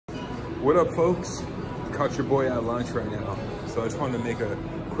What up, folks? Caught your boy at lunch right now. So I just wanted to make a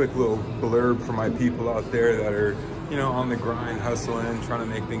quick little blurb for my people out there that are, you know, on the grind, hustling, trying to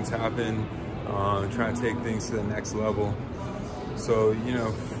make things happen, trying to take things to the next level. So, you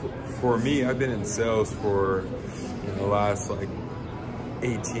know, for me, I've been in sales for, you know, the last like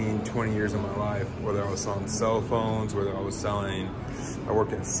 18, 20 years of my life, whether I was selling cell phones, whether I was selling, I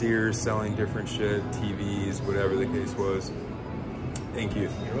worked at Sears selling different shit, TVs, whatever the case was. Thank you.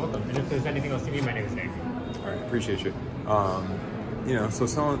 You're welcome. And if there's anything else you need, my name is Nick. All right, appreciate you. You know, so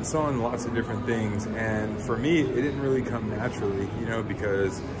selling lots of different things, and for me, it didn't really come naturally, you know,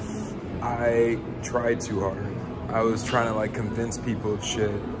 because I tried too hard. I was trying to like convince people of shit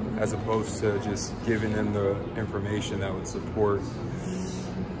as opposed to just giving them the information that would support,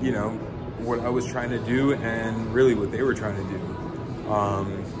 you know, what I was trying to do and really what they were trying to do.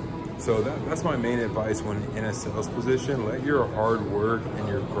 So that's my main advice when in a sales position. Let your hard work and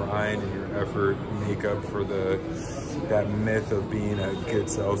your grind and your effort make up for that myth of being a good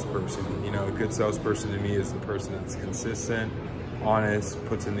salesperson. You know, a good salesperson to me is the person that's consistent, honest,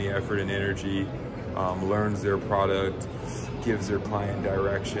 puts in the effort and energy, learns their product, gives their client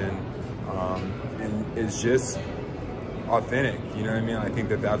direction, and is just authentic. You know what I mean? I think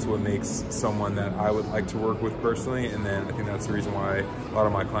that's what makes someone that I would like to work with personally, and then I think that's the reason why a lot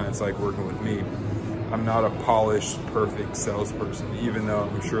of my clients like working with me. I'm not a polished, perfect salesperson, even though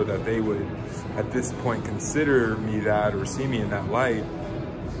I'm sure that they would at this point consider me that or see me in that light,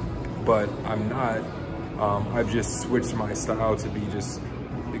 but I'm not. I've just switched my style to be just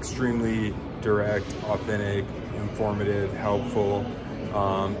extremely direct, authentic, informative, helpful,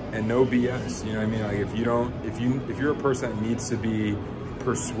 and no BS. You know what I mean? Like if you're a person that needs to be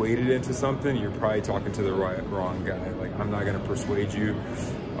persuaded into something, you're probably talking to the wrong guy. Like, I'm not gonna persuade you.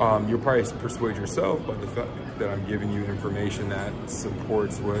 You'll probably persuade yourself by the fact that I'm giving you information that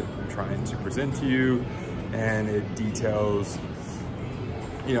supports what I'm trying to present to you, and it details,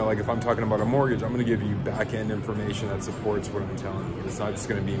 you know, like if I'm talking about a mortgage, I'm gonna give you back-end information that supports what I'm telling you. It's not just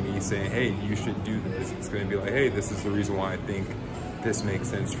gonna be me saying, hey, you should do this. It's gonna be like, hey, this is the reason why I think this makes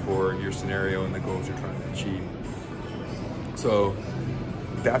sense for your scenario and the goals you're trying to achieve. So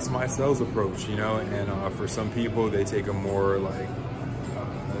that's my sales approach, you know, and for some people, they take a more like,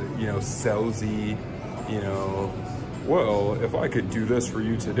 you know, salesy, you know, well, if I could do this for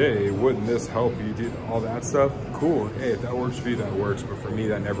you today, wouldn't this help you do all that stuff? Cool. Hey, if that works for you, that works. But for me,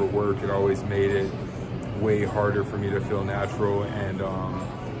 that never worked. It always made it way harder for me to feel natural, and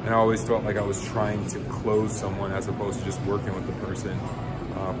I always felt like I was trying to close someone as opposed to just working with the person,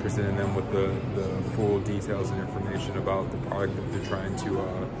 presenting them with the full details and information about the product that they're trying to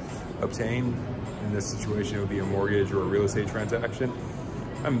obtain. In this situation, it would be a mortgage or a real estate transaction.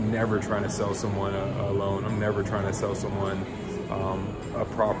 I'm never trying to sell someone a loan. I'm never trying to sell someone a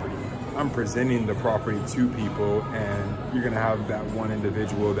property. I'm presenting the property to people, and you're gonna have that one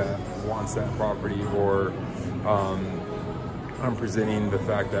individual that wants that property, or I'm presenting the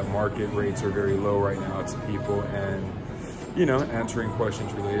fact that market rates are very low right now to people, and, you know, answering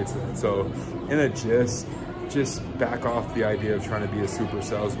questions related to that. So in a gist, just back off the idea of trying to be a super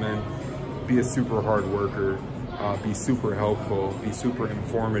salesman. Be a super hard worker. Be super helpful, be super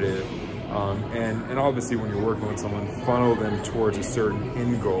informative, and obviously when you're working with someone, funnel them towards a certain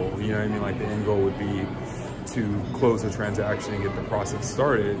end goal. You know what I mean? Like, the end goal would be to close the transaction and get the process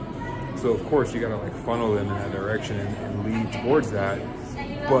started. So of course you gotta like funnel them in that direction and lead towards that,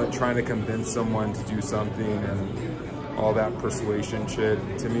 but trying to convince someone to do something and all that persuasion shit,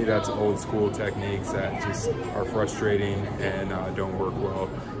 to me, that's old school techniques that just are frustrating and don't work well.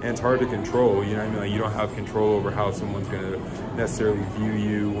 And it's hard to control, you know what I mean? Like, you don't have control over how someone's gonna necessarily view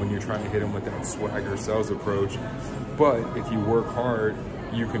you when you're trying to hit them with that swagger sales approach. But if you work hard,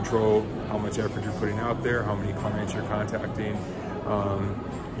 you control how much effort you're putting out there, how many clients you're contacting.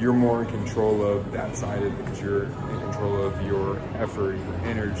 You're more in control of that side of it because you're in control of your effort, your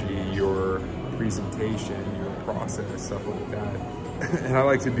energy, your presentation, your process, stuff like that. And I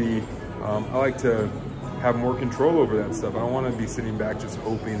like to be, I like to have more control over that stuff. I don't want to be sitting back just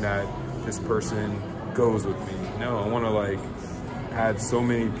hoping that this person goes with me. No, I want to like add so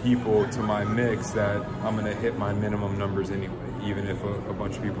many people to my mix that I'm going to hit my minimum numbers anyway, even if a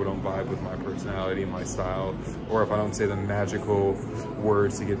bunch of people don't vibe with my personality, my style, or if I don't say the magical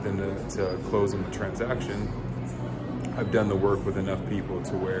words to get them to close on the transaction. I've done the work with enough people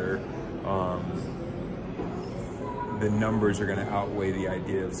to where the numbers are going to outweigh the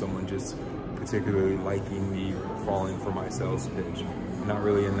idea of someone just particularly liking me or falling for my sales pitch. I'm not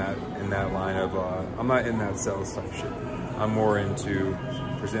really in that line of I'm not in that sales type shit. I'm more into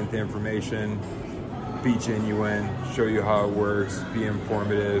present the information, be genuine, show you how it works, be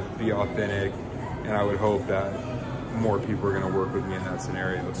informative, be authentic, and I would hope that more people are gonna work with me in that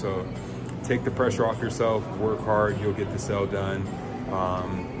scenario. So take the pressure off yourself, work hard, you'll get the sale done,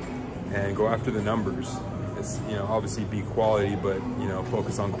 and go after the numbers. It's, you know, obviously be quality, but, you know,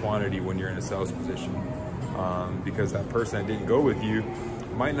 focus on quantity when you're in a sales position, because that person that didn't go with you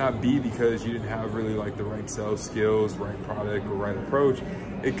might not be because you didn't have really like the right sales skills, right product, or right approach.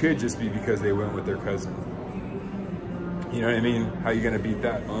 It could just be because they went with their cousin. You know what I mean? How are you gonna beat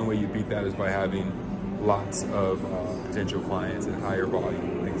that? The only way you beat that is by having lots of potential clients and higher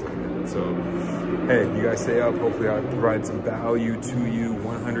volume, things like that. So, hey, you guys stay up. Hopefully I provide some value to you.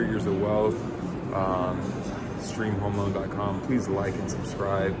 100 Years of Wealth, streamhomeloan.com. Please like and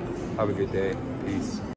subscribe. Have a good day. Peace.